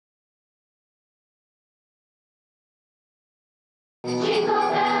Jingle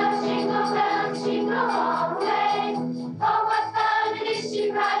bells, jingle all the way. Oh, what fun it is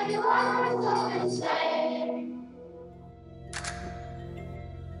to ride in a one-horse open sleigh.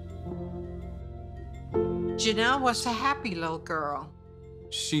 Jonelle was a happy little girl.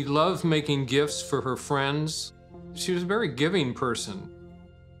 She loved making gifts for her friends. She was a very giving person.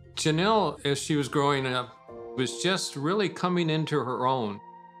 Jonelle, as she was growing up, was just really coming into her own.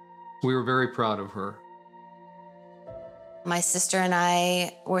 We were very proud of her. My sister and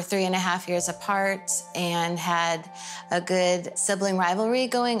I were 3.5 years apart and had a good sibling rivalry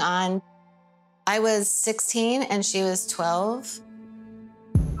going on. I was 16 and she was 12.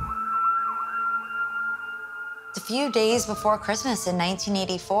 A few days before Christmas in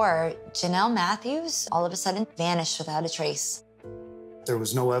 1984, Jonelle Matthews all of a sudden vanished without a trace. There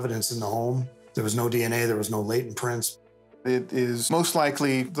was no evidence in the home. There was no DNA, there was no latent prints. It is most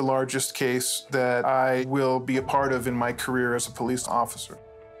likely the largest case that I will be a part of in my career as a police officer.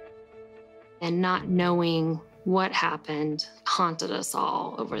 And not knowing what happened haunted us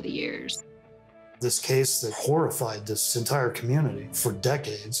all over the years. This case that horrified this entire community for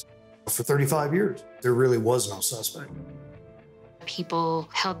decades, for 35 years, there really was no suspect. People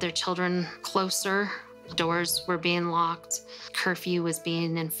held their children closer. Doors were being locked. Curfew was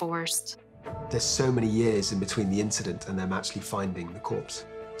being enforced. There's so many years in between the incident and them actually finding the corpse.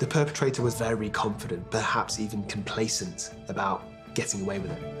 The perpetrator was very confident, perhaps even complacent about getting away with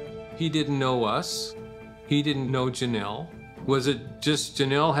it. He didn't know us. He didn't know Jonelle. Was it just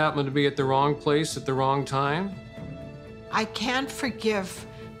Jonelle happened to be at the wrong place at the wrong time? I can't forgive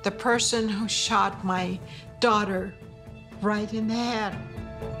the person who shot my daughter right in the head.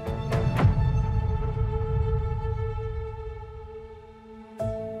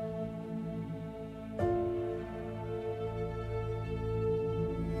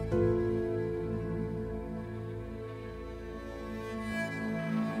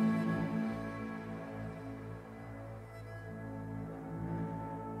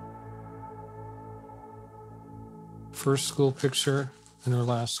 First school picture and her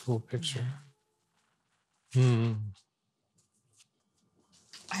last school picture. I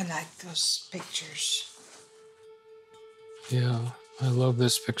like those pictures. Yeah, I love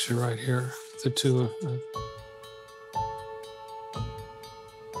this picture right here. The two of them.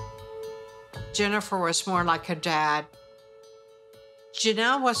 Jennifer was more like her dad.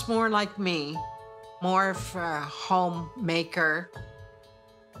 Jonelle was more like me, more of a homemaker.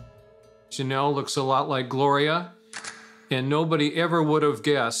 Jonelle looks a lot like Gloria, and nobody ever would have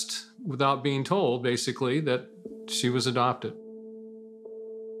guessed, without being told, basically, that she was adopted.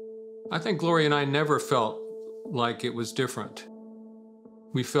 I think Gloria and I never felt like it was different.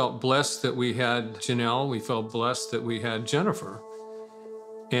 We felt blessed that we had Jonelle. We felt blessed that we had Jennifer.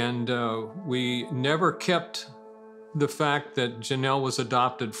 And we never kept the fact that Jonelle was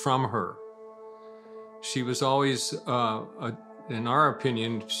adopted from her. She was always, in our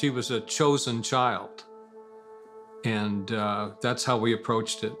opinion, she was a chosen child. And that's how we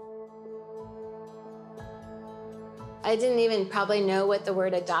approached it. I didn't even probably know what the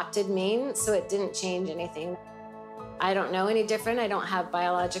word adopted means, so it didn't change anything. I don't know any different. I don't have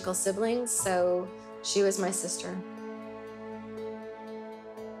biological siblings, so she was my sister.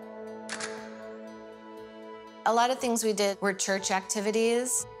 A lot of things we did were church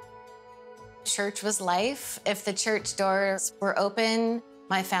activities. Church was life. If the church doors were open,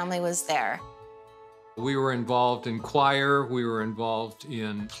 my family was there. We were involved in choir. We were involved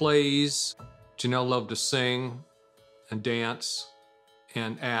in plays. Jonelle loved to sing and dance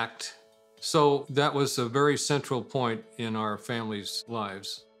and act. So that was a very central point in our family's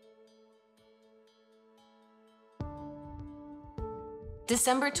lives.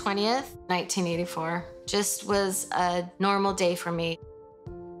 December 20th, 1984, just was a normal day for me.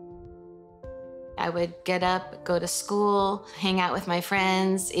 I would get up, go to school, hang out with my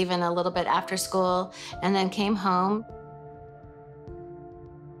friends, even a little bit after school, and then came home.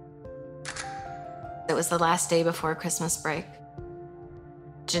 It was the last day before Christmas break.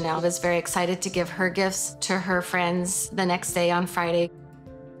 Jonelle was very excited to give her gifts to her friends the next day on Friday.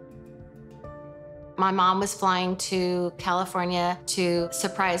 My mom was flying to California to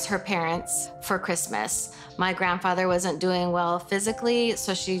surprise her parents for Christmas. My grandfather wasn't doing well physically,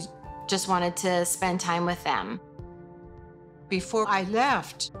 so she just wanted to spend time with them. Before I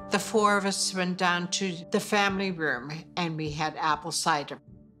left, the four of us went down to the family room and we had apple cider.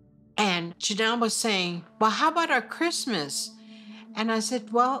 And Jonelle was saying, well, how about our Christmas? And I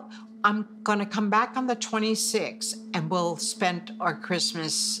said, well, I'm gonna come back on the 26th and we'll spend our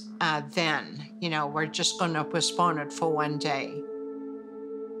Christmas then. You know, we're just gonna postpone it for one day.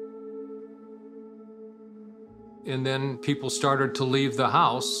 And then people started to leave the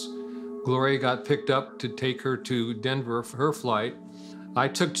house. Gloria got picked up to take her to Denver for her flight. I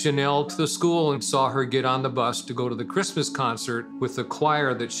took Jonelle to the school and saw her get on the bus to go to the Christmas concert with the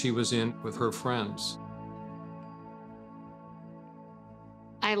choir that she was in with her friends.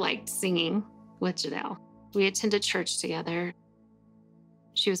 I liked singing with Jonelle. We attended church together.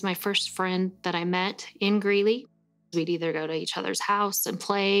 She was my first friend that I met in Greeley. We'd either go to each other's house and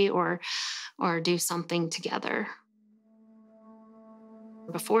play or do something together.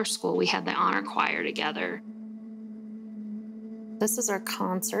 Before school, we had the honor choir together. This is our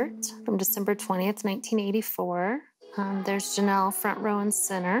concert from December 20th, 1984. There's Jonelle front row and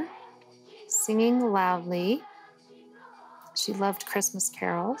center, singing loudly. She loved Christmas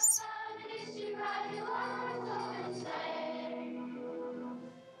carols.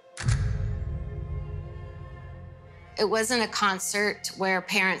 It wasn't a concert where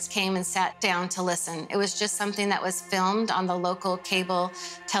parents came and sat down to listen. It was just something that was filmed on the local cable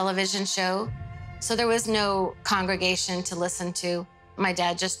television show. So there was no congregation to listen to. My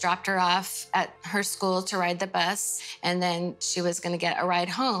dad just dropped her off at her school to ride the bus, and then she was going to get a ride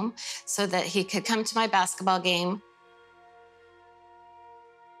home so that he could come to my basketball game.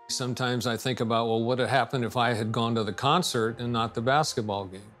 Sometimes I think about, well, what would have happened if I had gone to the concert and not the basketball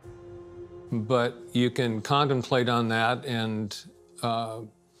game? But you can contemplate on that, and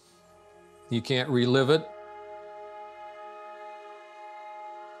you can't relive it.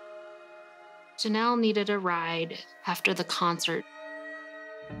 Jonelle needed a ride after the concert.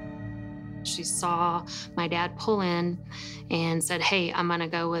 She saw my dad pull in and said, "Hey, I'm gonna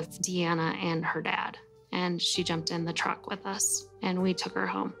go with Deanna and her dad." And she jumped in the truck with us, and we took her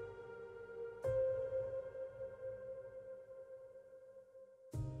home.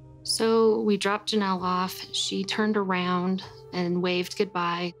 So we dropped Jonelle off. She turned around and waved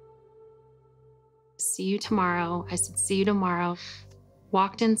goodbye. "See you tomorrow." I said, "See you tomorrow."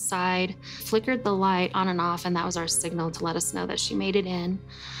 Walked inside, flickered the light on and off, and that was our signal to let us know that she made it in.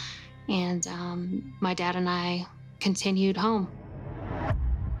 And my dad and I continued home.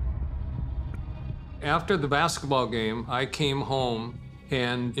 After the basketball game, I came home,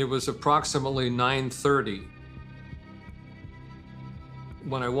 and it was approximately 9:30.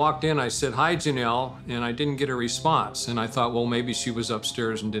 When I walked in, I said, "Hi, Jonelle," and I didn't get a response. And I thought, well, maybe she was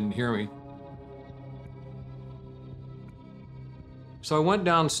upstairs and didn't hear me. So I went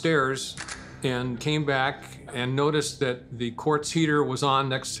downstairs and came back and noticed that the quartz heater was on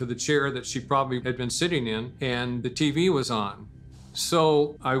next to the chair that she probably had been sitting in, and the TV was on.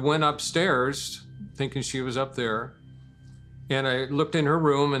 So I went upstairs thinking she was up there, and I looked in her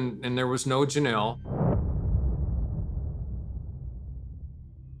room, and there was no Jonelle.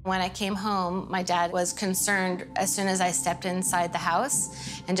 When I came home, my dad was concerned as soon as I stepped inside the house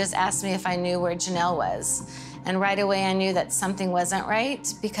and just asked me if I knew where Jonelle was. And right away I knew that something wasn't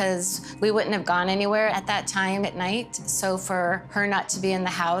right because we wouldn't have gone anywhere at that time at night. So for her not to be in the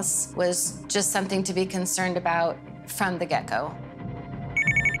house was just something to be concerned about from the get-go.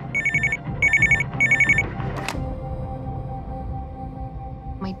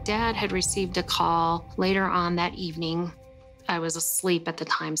 My dad had received a call later on that evening. I was asleep at the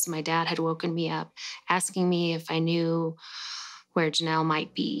time, so my dad had woken me up, asking me if I knew where Jonelle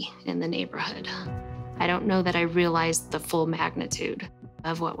might be in the neighborhood. I don't know that I realized the full magnitude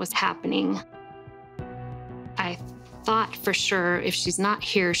of what was happening. I thought for sure if she's not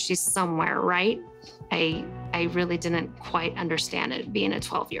here, she's somewhere, right? I really didn't quite understand it, being a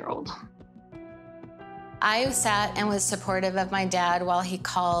 12-year-old. I sat and was supportive of my dad while he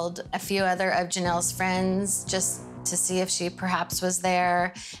called a few other of Jonelle's friends just to see if she perhaps was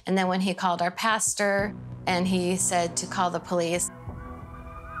there. And then when he called our pastor, and he said to call the police.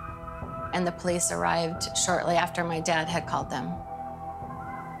 And the police arrived shortly after my dad had called them.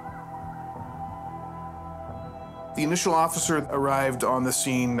 The initial officer arrived on the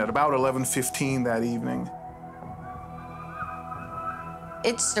scene at about 11:15 that evening.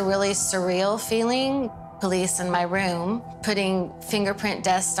 It's a really surreal feeling. Police in my room, putting fingerprint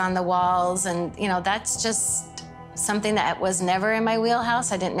dust on the walls, and that's just something that was never in my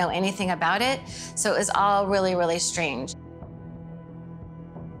wheelhouse. I didn't know anything about it, so it was all really, really strange.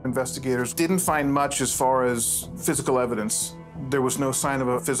 Investigators didn't find much as far as physical evidence. There was no sign of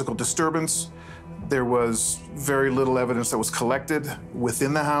a physical disturbance. There was very little evidence that was collected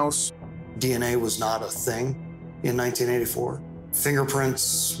within the house. DNA was not a thing in 1984.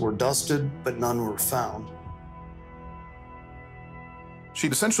 Fingerprints were dusted, but none were found.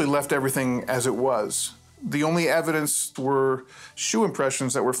 She'd essentially left everything as it was. The only evidence were shoe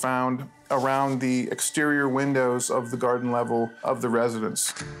impressions that were found around the exterior windows of the garden level of the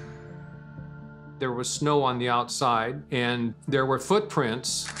residence. There was snow on the outside, and there were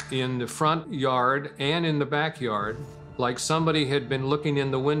footprints in the front yard and in the backyard, like somebody had been looking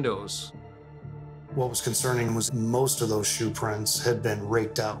in the windows. What was concerning was most of those shoe prints had been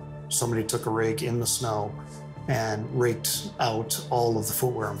raked out. Somebody took a rake in the snow and raked out all of the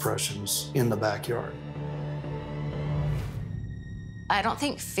footwear impressions in the backyard. I don't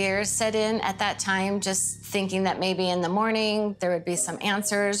think fear set in at that time, just thinking that maybe in the morning there would be some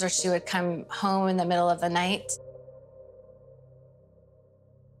answers or she would come home in the middle of the night.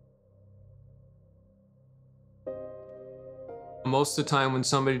 Most of the time when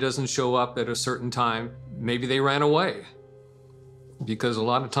somebody doesn't show up at a certain time, maybe they ran away. Because a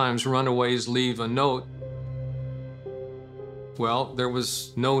lot of times runaways leave a note. Well, there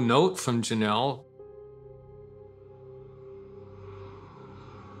was no note from Jonelle.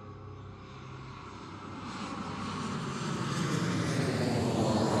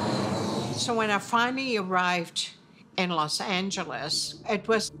 So when I finally arrived in Los Angeles, it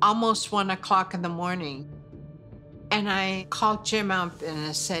was almost 1 o'clock in the morning. And I called Jim up and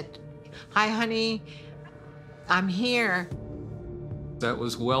I said, "Hi, honey, I'm here." That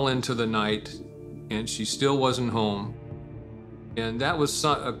was well into the night, and she still wasn't home. And that was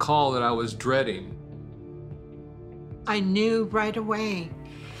a call that I was dreading. I knew right away.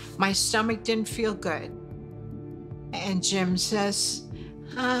 My stomach didn't feel good. And Jim says,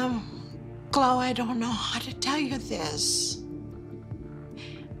 "Glo, I don't know how to tell you this,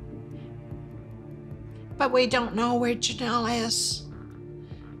 but we don't know where Jonelle is."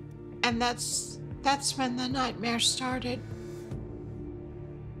 And that's when the nightmare started.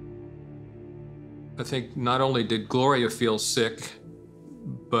 I think not only did Gloria feel sick,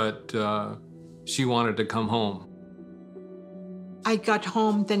 but she wanted to come home. I got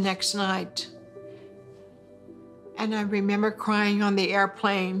home the next night, and I remember crying on the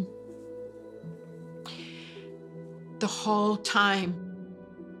airplane. The whole time,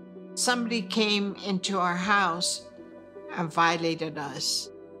 somebody came into our house and violated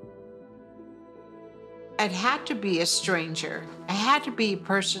us. It had to be a stranger. It had to be a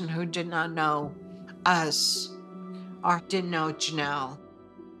person who did not know us or didn't know Jonelle.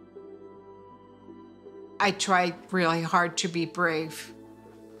 I tried really hard to be brave.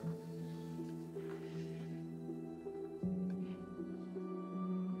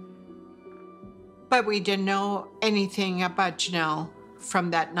 But we didn't know anything about Jonelle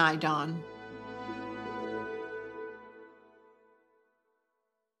from that night on.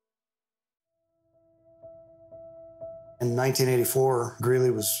 In 1984,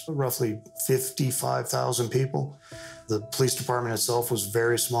 Greeley was roughly 55,000 people. The police department itself was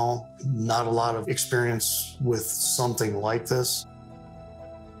very small, not a lot of experience with something like this.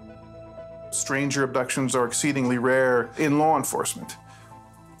 Stranger abductions are exceedingly rare in law enforcement.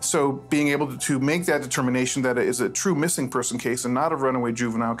 So being able to make that determination that it is a true missing person case and not a runaway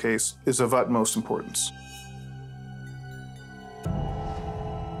juvenile case is of utmost importance.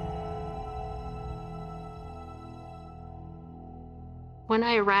 When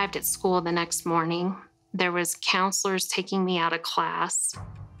I arrived at school the next morning, there was counselors taking me out of class.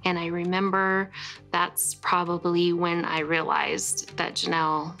 And I remember that's probably when I realized that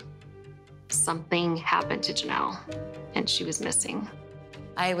something happened to Jonelle and she was missing.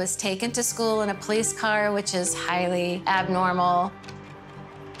 I was taken to school in a police car, which is highly abnormal.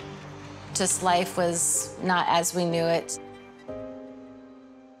 Just life was not as we knew it.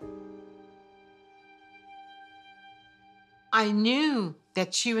 I knew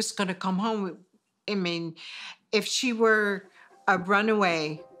that she was going to come home. I mean, if she were a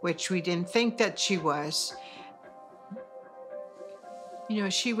runaway, which we didn't think that she was, you know,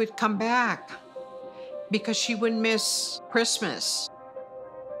 she would come back because she wouldn't miss Christmas.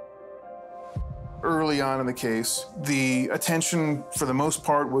 Early on in the case, the attention, for the most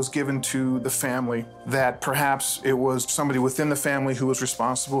part, was given to the family, that perhaps it was somebody within the family who was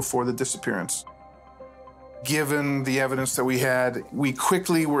responsible for the disappearance. Given the evidence that we had, we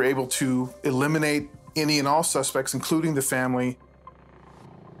quickly were able to eliminate any and all suspects, including the family.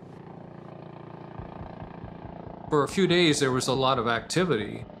 For a few days, there was a lot of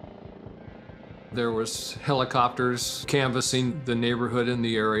activity. There was helicopters canvassing the neighborhood in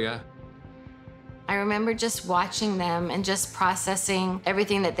the area. I remember just watching them and just processing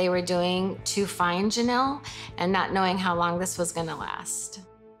everything that they were doing to find Jonelle and not knowing how long this was going to last.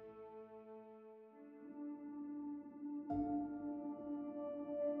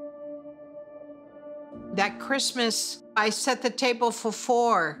 That Christmas, I set the table for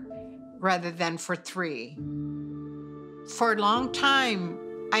 4 rather than for 3. For a long time,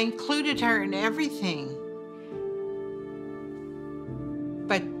 I included her in everything.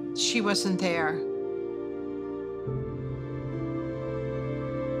 But she wasn't there.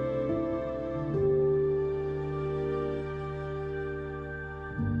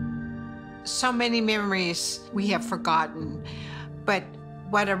 so many memories we have forgotten. But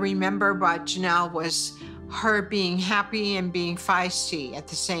what I remember about Jonelle was her being happy and being feisty at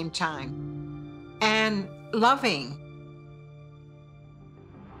the same time, and loving.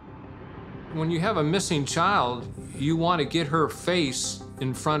 When you have a missing child, you want to get her face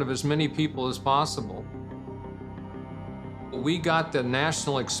in front of as many people as possible. We got the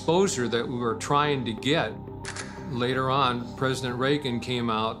national exposure that we were trying to get. Later on, President Reagan came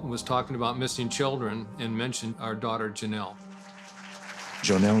out and was talking about missing children and mentioned our daughter, Jonelle.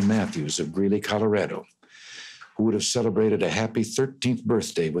 Jonelle Matthews of Greeley, Colorado, who would have celebrated a happy 13th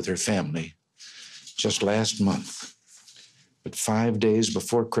birthday with her family just last month. But 5 days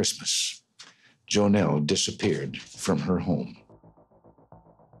before Christmas, Jonelle disappeared from her home.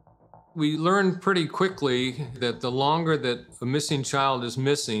 We learned pretty quickly that the longer that a missing child is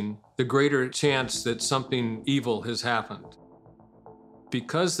missing, the greater chance that something evil has happened.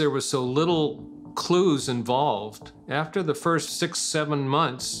 Because there was so little clues involved, after the first 6-7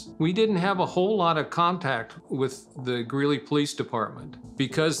 months, we didn't have a whole lot of contact with the Greeley Police Department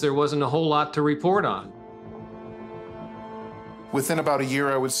because there wasn't a whole lot to report on. Within about a year,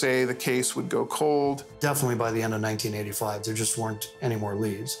 I would say the case would go cold. Definitely by the end of 1985, there just weren't any more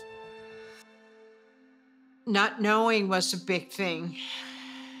leads. Not knowing was a big thing.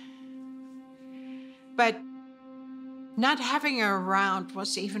 But not having her around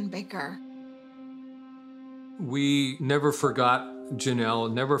was even bigger. We never forgot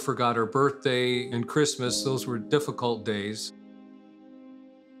Jonelle, never forgot her birthday and Christmas. Those were difficult days.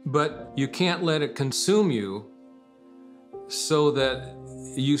 But you can't let it consume you so that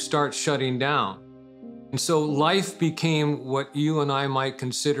you start shutting down. And so life became what you and I might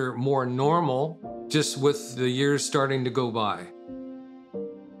consider more normal, just with the years starting to go by.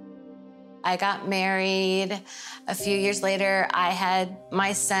 I got married. A few years later, I had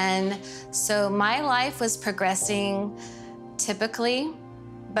my son. So my life was progressing typically,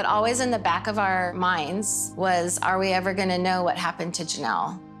 but always in the back of our minds was, are we ever gonna know what happened to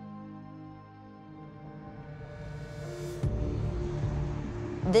Jonelle?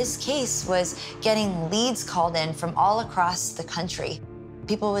 This case was getting leads called in from all across the country.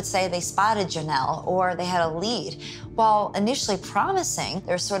 People would say they spotted Jonelle or they had a lead. While initially promising,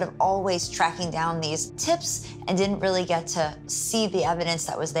 they're sort of always tracking down these tips and didn't really get to see the evidence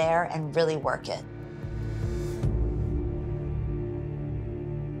that was there and really work it.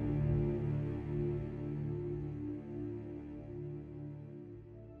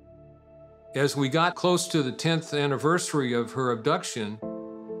 As we got close to the 10th anniversary of her abduction,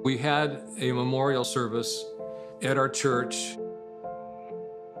 we had a memorial service at our church.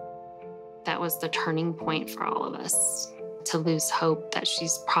 That was the turning point for all of us, to lose hope that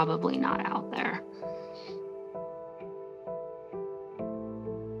she's probably not out there.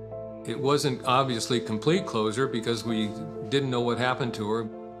 It wasn't obviously complete closure because we didn't know what happened to her.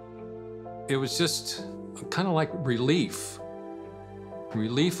 It was just kind of like relief.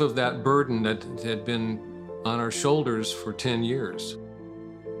 Relief of that burden that had been on our shoulders for 10 years.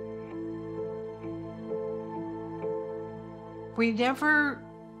 We never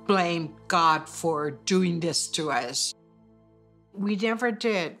blamed God for doing this to us. We never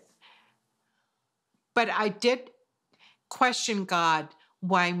did. But I did question God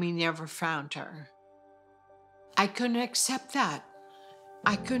why we never found her. I couldn't accept that.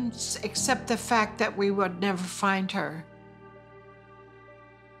 I couldn't accept the fact that we would never find her.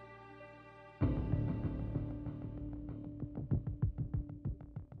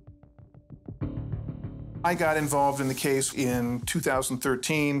 I got involved in the case in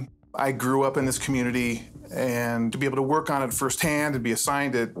 2013. I grew up in this community, and to be able to work on it firsthand and be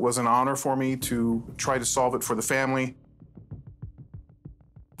assigned it was an honor for me to try to solve it for the family.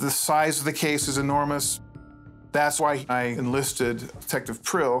 The size of the case is enormous. That's why I enlisted Detective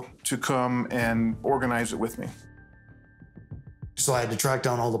Prill to come and organize it with me. So I had to track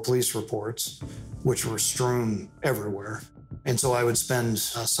down all the police reports, which were strewn everywhere. And so I would spend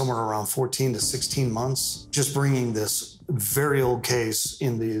somewhere around 14 to 16 months just bringing this very old case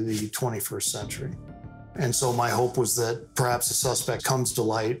into the 21st century. And so my hope was that perhaps a suspect comes to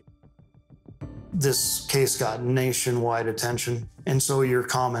light. This case got nationwide attention. And so your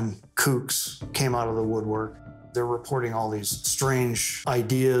common kooks came out of the woodwork. They're reporting all these strange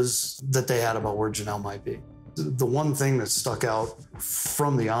ideas that they had about where Jonelle might be. The one thing that stuck out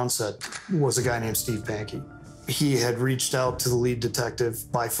from the onset was a guy named Steve Pankey. He had reached out to the lead detective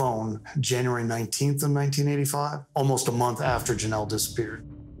by phone January 19th of 1985, almost a month after Jonelle disappeared.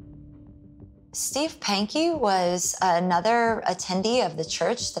 Steve Pankey was another attendee of the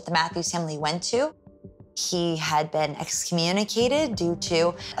church that the Matthews family went to. He had been excommunicated due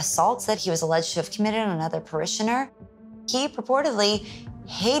to assaults that he was alleged to have committed on another parishioner. He purportedly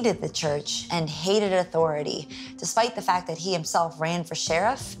hated the church and hated authority, despite the fact that he himself ran for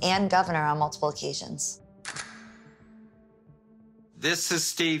sheriff and governor on multiple occasions. This is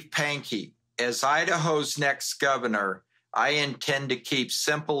Steve Pankey. As Idaho's next governor, I intend to keep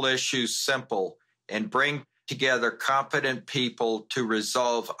simple issues simple and bring together competent people to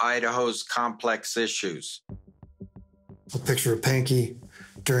resolve Idaho's complex issues. A picture of Pankey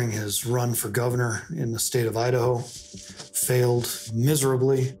during his run for governor in the state of Idaho. Failed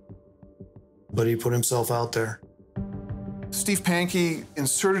miserably, but he put himself out there. Steve Pankey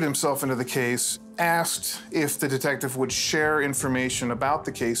inserted himself into the case, asked if the detective would share information about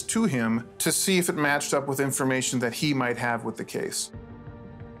the case to him to see if it matched up with information that he might have with the case.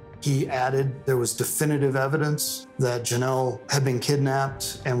 He added there was definitive evidence that Jonelle had been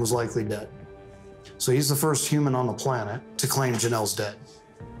kidnapped and was likely dead. So he's the first human on the planet to claim Jonelle's dead.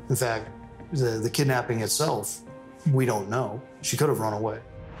 In fact, the kidnapping itself, we don't know. She could have run away.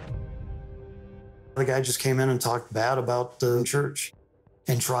 The guy just came in and talked bad about the church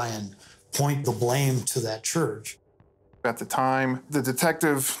and try and point the blame to that church. At the time, the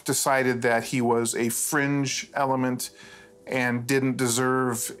detective decided that he was a fringe element and didn't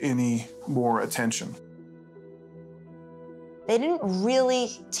deserve any more attention. They didn't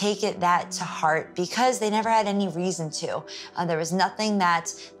really take it that to heart because they never had any reason to. There was nothing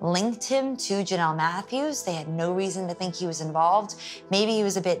that linked him to Jonelle Matthews. They had no reason to think he was involved. Maybe he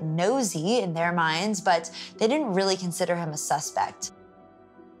was a bit nosy in their minds, but they didn't really consider him a suspect.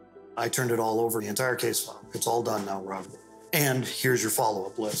 I turned it all over, the entire case file. It's all done now, Robert. And here's your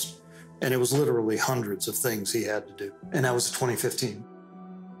follow-up list. And it was literally hundreds of things he had to do. And that was 2015.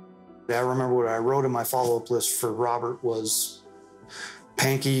 I remember what I wrote in my follow-up list for Robert was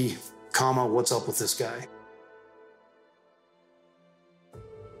Pankey, comma, what's up with this guy?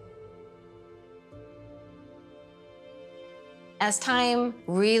 As time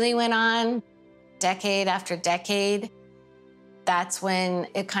really went on, decade after decade, that's when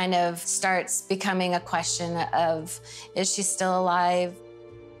it kind of starts becoming a question of, is she still alive?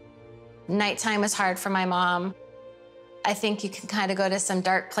 Nighttime was hard for my mom. I think you can kind of go to some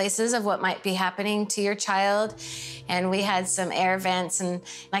dark places of what might be happening to your child. And we had some air vents, and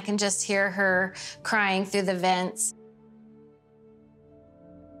I can just hear her crying through the vents.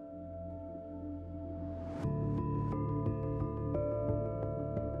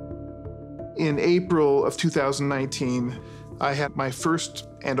 In April of 2019, I had my first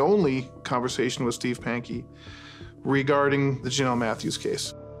and only conversation with Steve Pankey regarding the Jonelle Matthews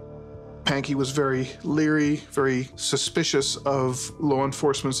case. Pankey was very leery, very suspicious of law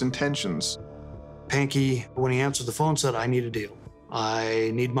enforcement's intentions. Pankey, when he answered the phone, said, I need a deal.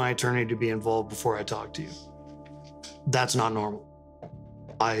 I need my attorney to be involved before I talk to you. That's not normal.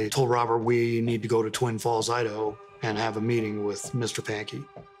 I told Robert we need to go to Twin Falls, Idaho, and have a meeting with Mr. Pankey.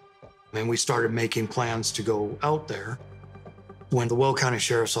 And we started making plans to go out there when the Will County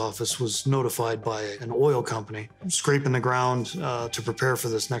Sheriff's Office was notified by an oil company scraping the ground to prepare for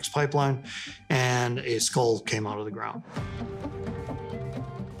this next pipeline, and a skull came out of the ground.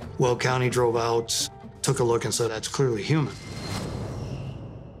 Will County drove out, took a look and said, that's clearly human.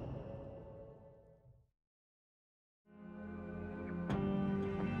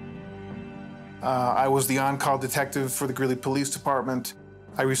 I was the on-call detective for the Greeley Police Department.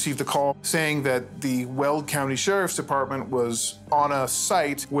 I received a call saying that the Weld County Sheriff's Department was on a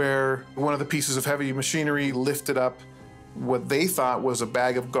site where one of the pieces of heavy machinery lifted up what they thought was a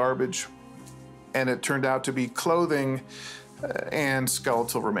bag of garbage, and it turned out to be clothing and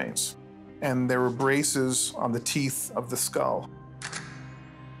skeletal remains. And there were braces on the teeth of the skull.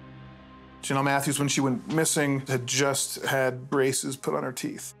 Jonelle Matthews, when she went missing, had just had braces put on her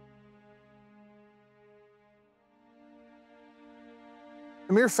teeth.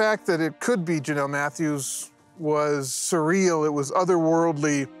 The mere fact that it could be Jonelle Matthews was surreal. It was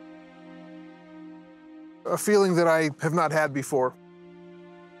otherworldly, a feeling that I have not had before.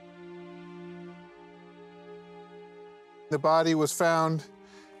 The body was found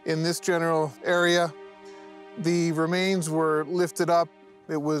in this general area. The remains were lifted up.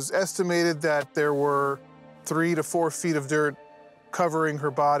 It was estimated that there were 3 to 4 feet of dirt covering her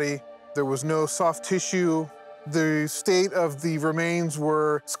body. There was no soft tissue. The state of the remains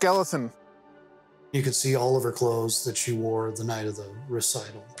were skeleton. You could see all of her clothes that she wore the night of the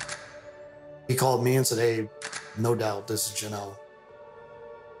recital. He called me and said, hey, no doubt this is Jonelle.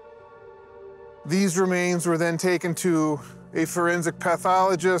 These remains were then taken to a forensic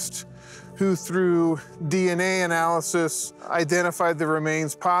pathologist who through DNA analysis identified the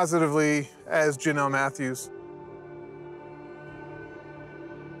remains positively as Jonelle Matthews.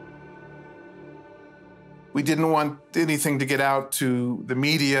 We didn't want anything to get out to the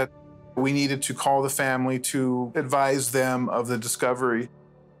media. We needed to call the family to advise them of the discovery.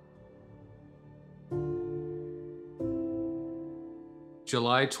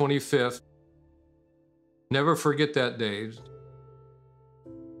 July 25th. Never forget that day.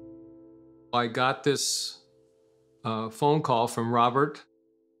 I got this phone call from Robert.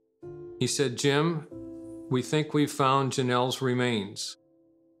 He said, "Jim, we think we found Jonelle's remains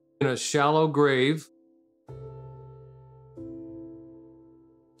in a shallow grave."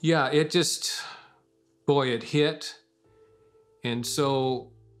 Yeah, it just, boy, it hit. And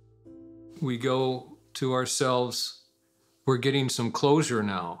so we go to ourselves, we're getting some closure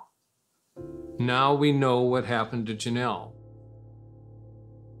now. Now we know what happened to Jonelle.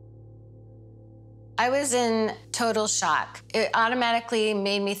 I was in total shock. It automatically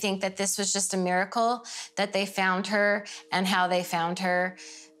made me think that this was just a miracle, that they found her, and how they found her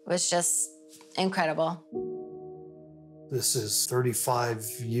was just incredible. This is 35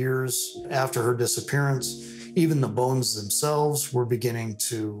 years after her disappearance. Even the bones themselves were beginning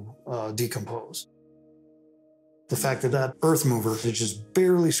to decompose. The fact that that earth mover had just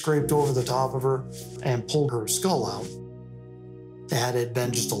barely scraped over the top of her and pulled her skull out. Had it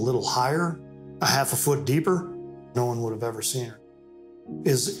been just a little higher, a half a foot deeper, no one would have ever seen her.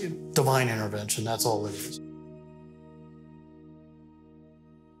 Is divine intervention, that's all it is.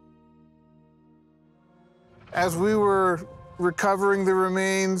 As we were recovering the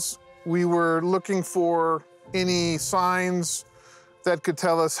remains, we were looking for any signs that could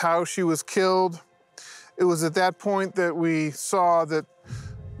tell us how she was killed. It was at that point that we saw that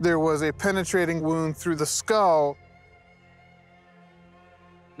there was a penetrating wound through the skull.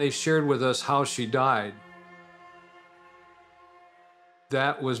 They shared with us how she died.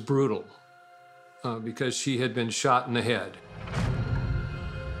 That was brutal because she had been shot in the head.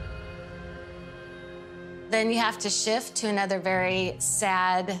 Then you have to shift to another very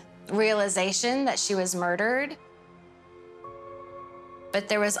sad realization that she was murdered. But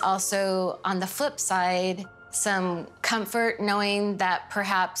there was also, on the flip side, some comfort knowing that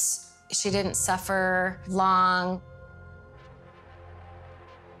perhaps she didn't suffer long.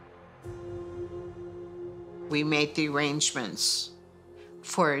 We made the arrangements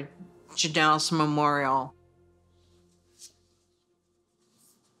for Jonelle's memorial.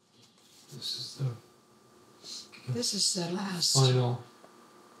 This is the last final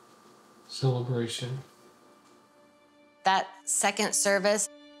celebration. That second service,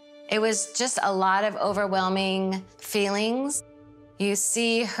 it was just a lot of overwhelming feelings. You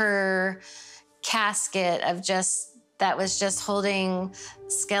see her casket of that was just holding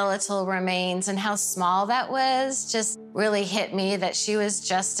skeletal remains, and how small that was just really hit me, that she was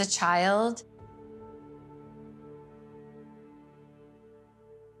just a child.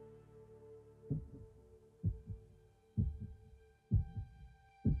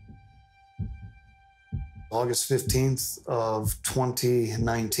 August 15th of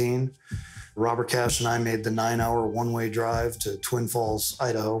 2019, Robert Cash and I made the 9-hour one-way drive to Twin Falls,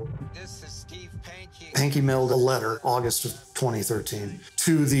 Idaho. This is Steve Pankey. Pankey mailed a letter, August of 2013,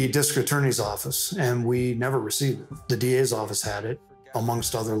 to the district attorney's office, and we never received it. The DA's office had it,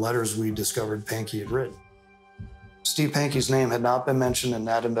 amongst other letters we discovered Pankey had written. Steve Pankey's name had not been mentioned in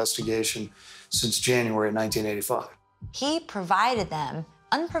that investigation since January 1985. He provided them,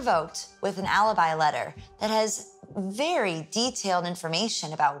 unprovoked, with an alibi letter that has very detailed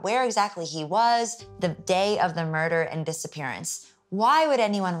information about where exactly he was the day of the murder and disappearance. Why would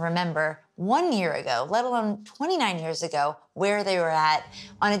anyone remember 1 year ago, let alone 29 years ago, where they were at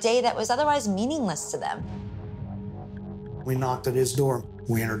on a day that was otherwise meaningless to them? We knocked at his door.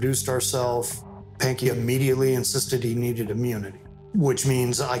 We introduced ourselves. Pankey immediately insisted he needed immunity, which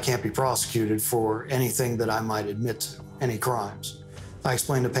means I can't be prosecuted for anything that I might admit to, any crimes. I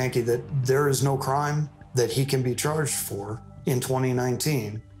explained to Pankey that there is no crime that he can be charged for in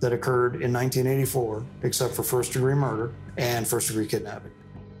 2019 that occurred in 1984, except for first-degree murder and first-degree kidnapping.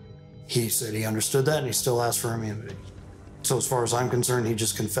 He said he understood that, and he still asked for immunity. So as far as I'm concerned, he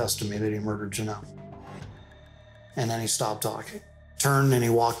just confessed to me that he murdered Jonelle. And then he stopped talking, turned and he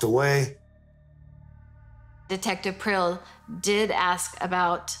walked away. Detective Prill did ask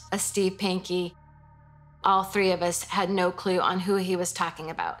about a Steve Pankey. All three of us had no clue on who he was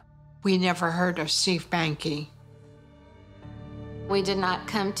talking about. We never heard of Steve Pankey. We did not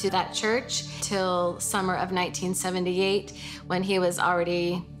come to that church till summer of 1978, when he was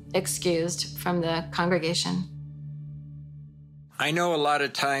already excused from the congregation. I know a lot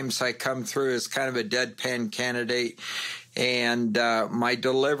of times I come through as kind of a deadpan candidate, and my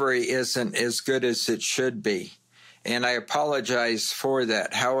delivery isn't as good as it should be. And I apologize for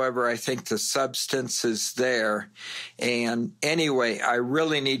that. However, I think the substance is there. And anyway, I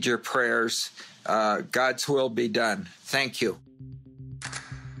really need your prayers. God's will be done. Thank you.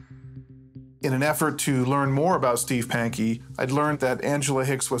 In an effort to learn more about Steve Pankey, I'd learned that Angela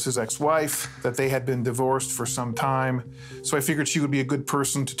Hicks was his ex-wife, that they had been divorced for some time, so I figured she would be a good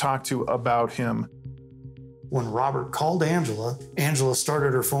person to talk to about him. When Robert called Angela, Angela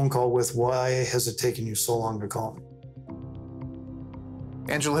started her phone call with, "Why has it taken you so long to call me?"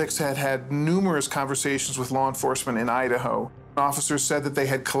 Angela Hicks had had numerous conversations with law enforcement in Idaho. Officers said that they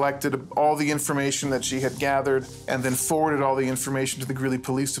had collected all the information that she had gathered and then forwarded all the information to the Greeley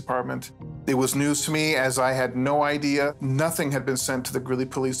Police Department. It was news to me, as I had no idea. Nothing had been sent to the Greeley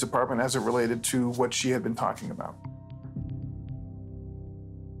Police Department as it related to what she had been talking about.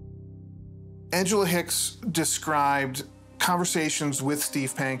 Angela Hicks described conversations with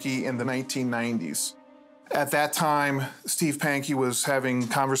Steve Pankey in the 1990s. At that time, Steve Pankey was having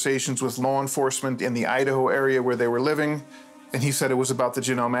conversations with law enforcement in the Idaho area where they were living, and he said it was about the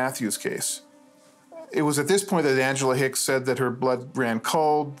Jonelle Matthews case. It was at this point that Angela Hicks said that her blood ran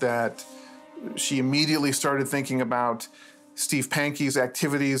cold, that she immediately started thinking about Steve Pankey's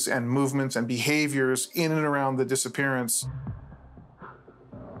activities and movements and behaviors in and around the disappearance.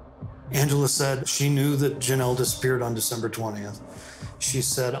 Angela said she knew that Jonelle disappeared on December 20th. She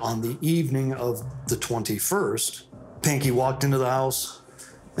said on the evening of the 21st, Pankey walked into the house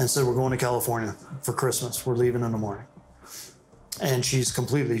and said, "We're going to California for Christmas. We're leaving in the morning." And she's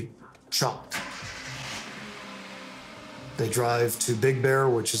completely shocked. They drive to Big Bear,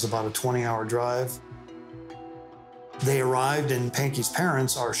 which is about a 20-hour drive. They arrived, and Pankey's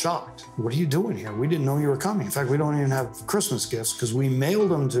parents are shocked. "What are you doing here? We didn't know you were coming. In fact, we don't even have Christmas gifts because we mailed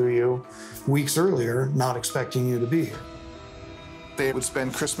them to you weeks earlier, not expecting you to be here." They would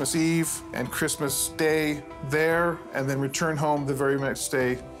spend Christmas Eve and Christmas Day there and then return home the very next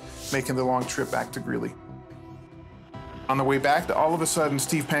day, making the long trip back to Greeley. On the way back, all of a sudden,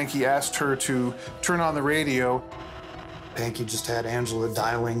 Steve Pankey asked her to turn on the radio. Pankey just had Angela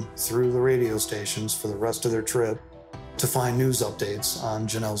dialing through the radio stations for the rest of their trip to find news updates on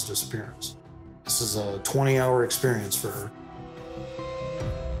Jonelle's disappearance. This is a 20-hour experience for her.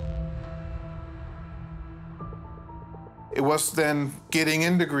 It was then getting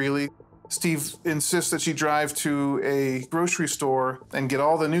into Greeley. Steve insists that she drive to a grocery store and get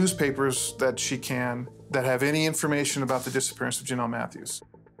all the newspapers that she can that have any information about the disappearance of Jonelle Matthews.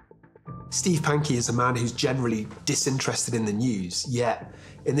 Steve Pankey is a man who's generally disinterested in the news, yet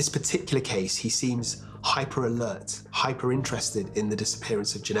in this particular case, he seems hyper alert, hyper interested in the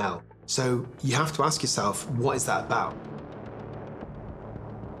disappearance of Jonelle. So you have to ask yourself, what is that about?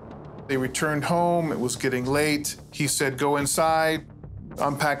 They returned home, it was getting late. He said, "Go inside,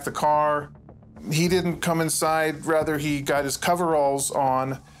 unpack the car." He didn't come inside, rather he got his coveralls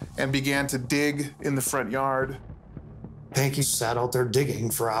on and began to dig in the front yard. Pankey sat out there digging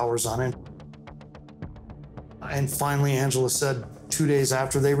for hours on end. And finally, Angela said 2 days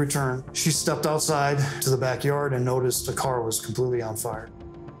after they returned, she stepped outside to the backyard and noticed the car was completely on fire.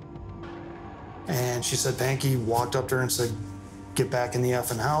 And she said Pankey walked up to her and said, "Get back in the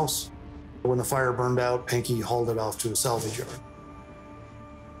effing house." When the fire burned out, Pankey hauled it off to a salvage yard.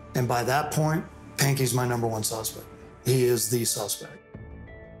 And by that point, Pankey's my #1 suspect. He is the suspect.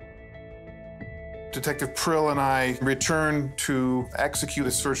 Detective Prill and I returned to execute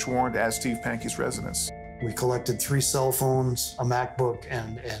a search warrant at Steve Pankey's residence. We collected 3 cell phones, a MacBook,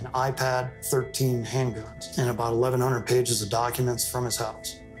 and an iPad, 13 handguns, and about 1,100 pages of documents from his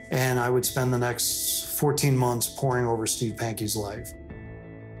house. And I would spend the next 14 months poring over Steve Pankey's life.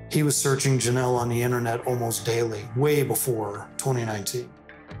 He was searching Jonelle on the internet almost daily, way before 2019.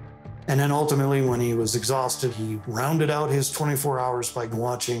 And then ultimately, when he was exhausted, he rounded out his 24 hours by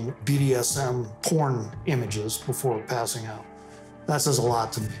watching BDSM porn images before passing out. That says a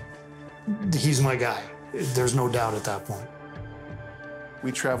lot to me. He's my guy. There's no doubt at that point.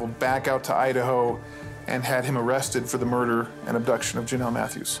 We traveled back out to Idaho and had him arrested for the murder and abduction of Jonelle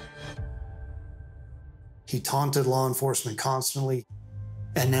Matthews. He taunted law enforcement constantly.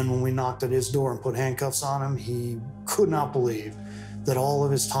 And then when we knocked at his door and put handcuffs on him, he could not believe that all of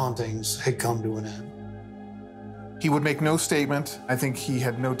his tauntings had come to an end. He would make no statement. I think he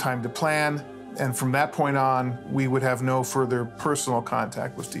had no time to plan. And from that point on, we would have no further personal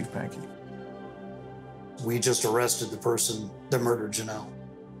contact with Steve Pankey. We just arrested the person that murdered Jonelle.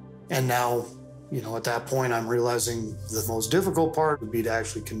 And now, at that point, I'm realizing the most difficult part would be to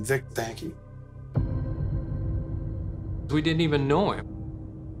actually convict Pankey. We didn't even know him.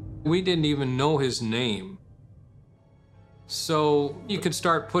 We didn't even know his name. So you could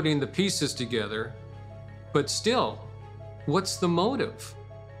start putting the pieces together, but still, what's the motive?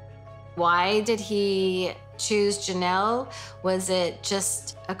 Why did he choose Jonelle? Was it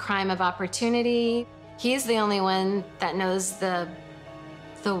just a crime of opportunity? He's the only one that knows the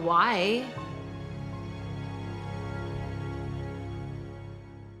why.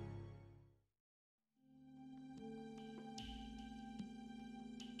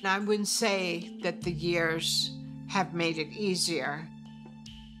 And I wouldn't say that the years have made it easier.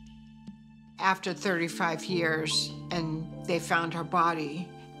 After 35 years and they found her body,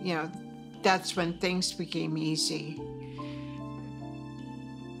 you know, that's when things became easy.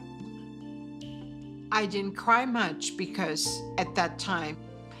 I didn't cry much because at that time,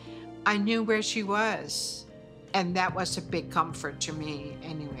 I knew where she was. And that was a big comfort to me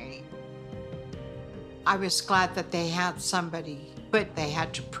anyway. I was glad that they had somebody, but they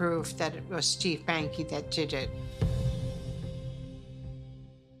had to prove that it was Steve Pankey that did it.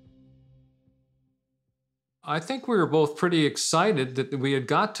 I think we were both pretty excited that we had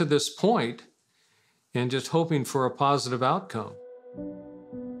got to this point and just hoping for a positive outcome.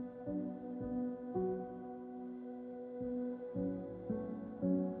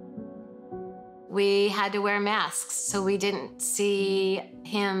 We had to wear masks, so we didn't see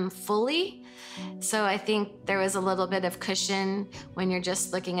him fully. So I think there was a little bit of cushion when you're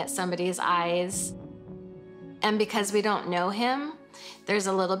just looking at somebody's eyes. And because we don't know him, there's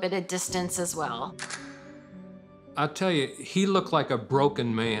a little bit of distance as well. I'll tell you, he looked like a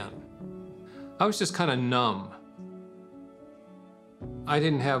broken man. I was just kind of numb. I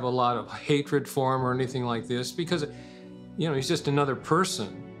didn't have a lot of hatred for him or anything like this because, you know, he's just another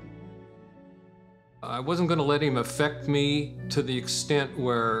person. I wasn't going to let him affect me to the extent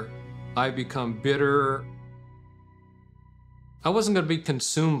where I become bitter. I wasn't going to be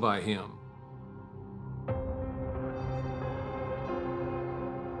consumed by him.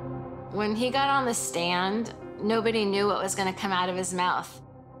 When he got on the stand, nobody knew what was going to come out of his mouth.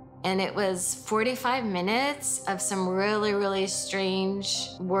 And it was 45 minutes of some really, really strange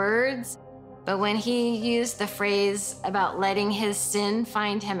words. But when he used the phrase about letting his sin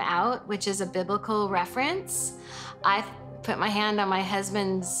find him out, which is a biblical reference, I put my hand on my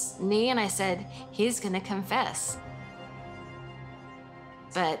husband's knee and I said, he's going to confess.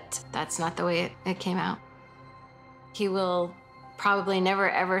 But that's not the way it came out. He will probably never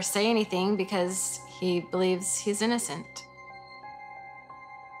ever say anything because he believes he's innocent.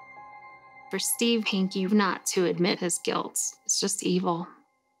 For Steve Pankey not to admit his guilt, it's just evil.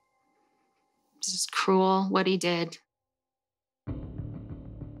 It's just cruel what he did.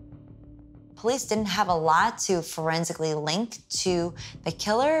 Police didn't have a lot to forensically link to the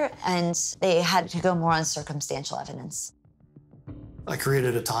killer, and they had to go more on circumstantial evidence. I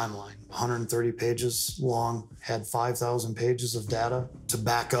created a timeline, 130 pages long, had 5,000 pages of data to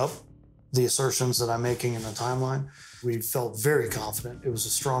back up the assertions that I'm making in the timeline. We felt very confident. It was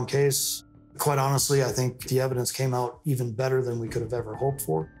a strong case. Quite honestly, I think the evidence came out even better than we could have ever hoped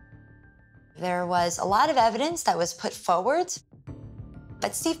for. There was a lot of evidence that was put forward,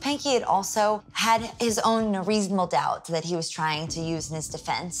 but Steve Pankey had also had his own reasonable doubt that he was trying to use in his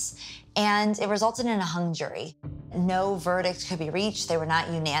defense, and it resulted in a hung jury. No verdict could be reached. They were not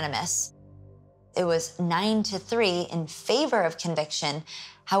unanimous. It was 9-3 in favor of conviction.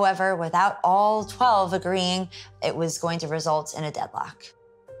 However, without all 12 agreeing, it was going to result in a deadlock.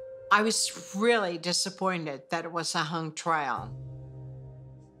 I was really disappointed that it was a hung trial.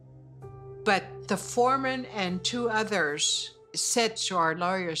 But the foreman and 2 others said to our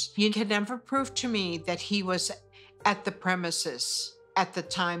lawyers, you can never prove to me that he was at the premises at the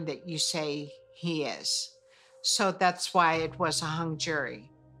time that you say he is. So that's why it was a hung jury.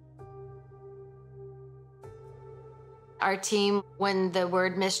 Our team, when the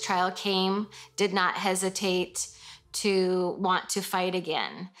word mistrial came, did not hesitate to want to fight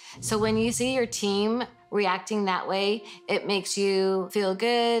again. So when you see your team reacting that way, it makes you feel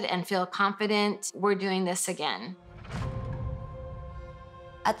good and feel confident. We're doing this again.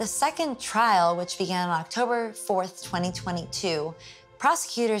 At the second trial, which began on October 4th, 2022,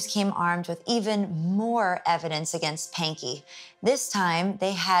 prosecutors came armed with even more evidence against Pankey. This time,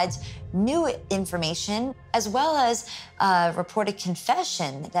 they had new information, as well as a reported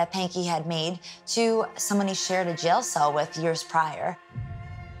confession that Pankey had made to someone he shared a jail cell with years prior.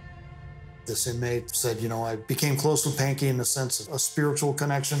 This inmate said, you know, I became close with Pankey in the sense of a spiritual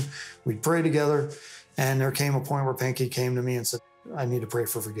connection. We'd pray together, and there came a point where Pankey came to me and said, I need to pray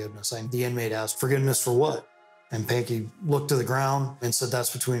for forgiveness. And the inmate asked, forgiveness for what? And Pankey looked to the ground and said,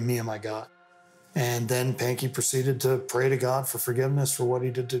 that's between me and my God. And then Pankey proceeded to pray to God for forgiveness for what he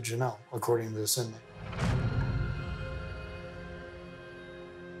did to Jonelle, according to this inmate.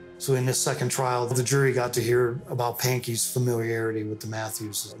 So in this second trial, the jury got to hear about Pankey's familiarity with the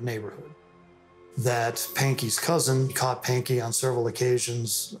Matthews neighborhood. That Pankey's cousin caught Pankey on several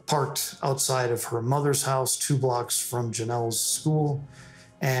occasions, parked outside of her mother's house 2 blocks from Jonelle's school,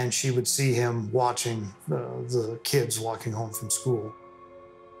 and she would see him watching the kids walking home from school.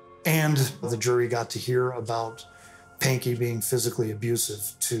 And the jury got to hear about Pankey being physically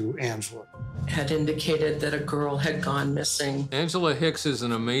abusive to Angela. Had indicated that a girl had gone missing. Angela Hicks is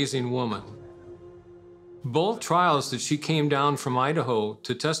an amazing woman. Both trials that she came down from Idaho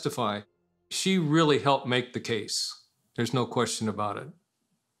to testify, she really helped make the case. There's no question about it.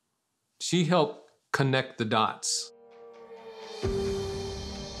 She helped connect the dots.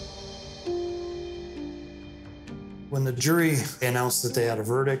 When the jury announced that they had a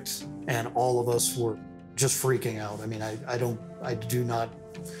verdict, and all of us were just freaking out. I mean, I do not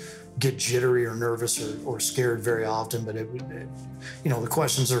get jittery or nervous or scared very often, but you know, the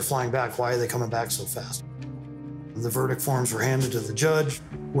questions are flying back. Why are they coming back so fast? The verdict forms were handed to the judge.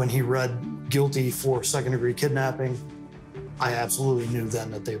 When he read guilty for second-degree kidnapping, I absolutely knew then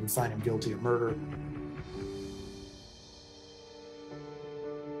that they would find him guilty of murder.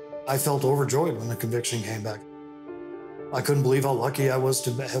 I felt overjoyed when the conviction came back. I couldn't believe how lucky I was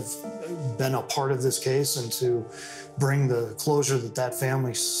to have been a part of this case and to bring the closure that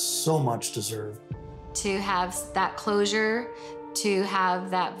family so much deserved. To have that closure, to have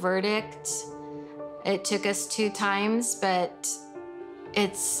that verdict, it took us 2 times, but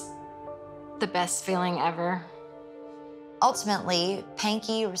it's the best feeling ever. Ultimately,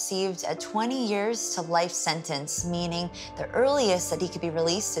 Pankey received a 20 years to life sentence, meaning the earliest that he could be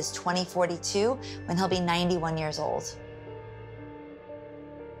released is 2042, when he'll be 91 years old.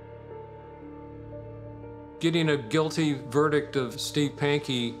 Getting a guilty verdict of Steve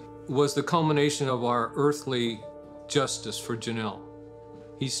Pankey was the culmination of our earthly justice for Jonelle.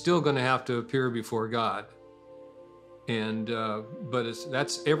 He's still going to have to appear before God. And, but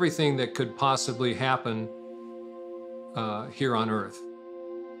that's everything that could possibly happen here on earth.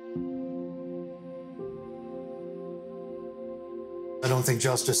 I don't think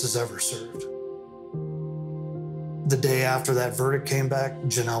justice is ever served. The day after that verdict came back,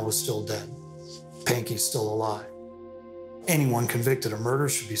 Jonelle was still dead. Pankey's still alive. Anyone convicted of murder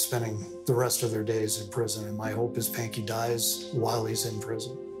should be spending the rest of their days in prison, and my hope is Pankey dies while he's in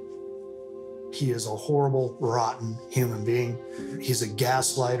prison. He is a horrible, rotten human being. He's a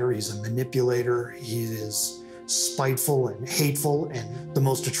gaslighter, he's a manipulator, he is spiteful and hateful, and the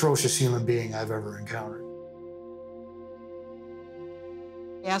most atrocious human being I've ever encountered.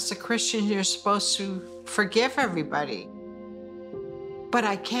 As a Christian, you're supposed to forgive everybody, but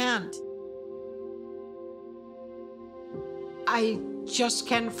I can't. I just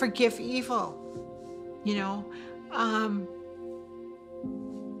can't forgive evil, you know.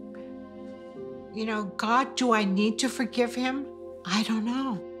 God, do I need to forgive him? I don't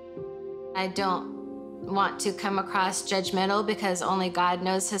know. I don't want to come across judgmental because only God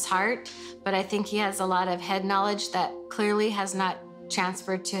knows his heart, but I think he has a lot of head knowledge that clearly has not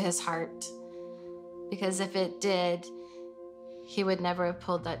transferred to his heart. Because if it did, he would never have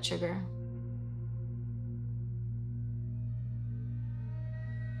pulled that trigger.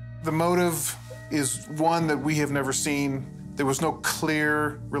 The motive is one that we have never seen. There was no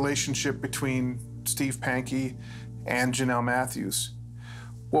clear relationship between Steve Pankey and Jonelle Matthews.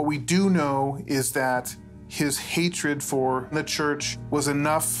 What we do know is that his hatred for the church was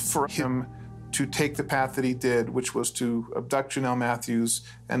enough for him to take the path that he did, which was to abduct Jonelle Matthews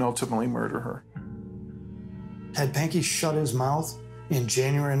and ultimately murder her. Had Pankey shut his mouth in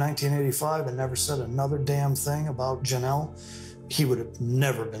January 1985 and never said another damn thing about Jonelle, he would have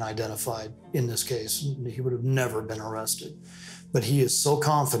never been identified in this case. He would have never been arrested. But he is so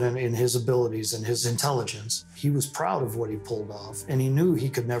confident in his abilities and his intelligence. He was proud of what he pulled off, and he knew he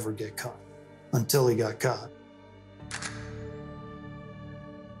could never get caught until he got caught.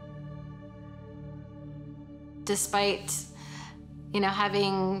 Despite,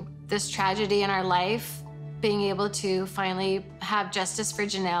 having this tragedy in our life, being able to finally have justice for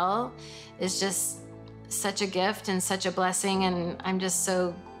Jonelle is just such a gift and such a blessing, and I'm just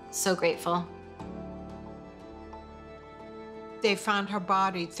so, so grateful. They found her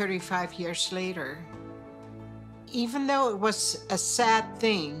body 35 years later. Even though it was a sad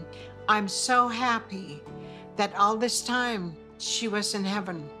thing, I'm so happy that all this time she was in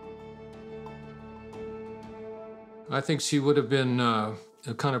heaven. I think she would have been a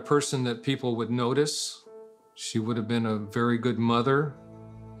kind of person that people would notice. She would have been a very good mother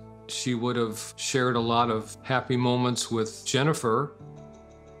she would have shared a lot of happy moments with Jennifer.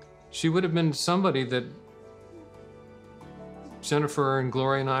 She would have been somebody that Jennifer and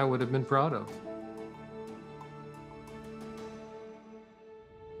Gloria and I would have been proud of.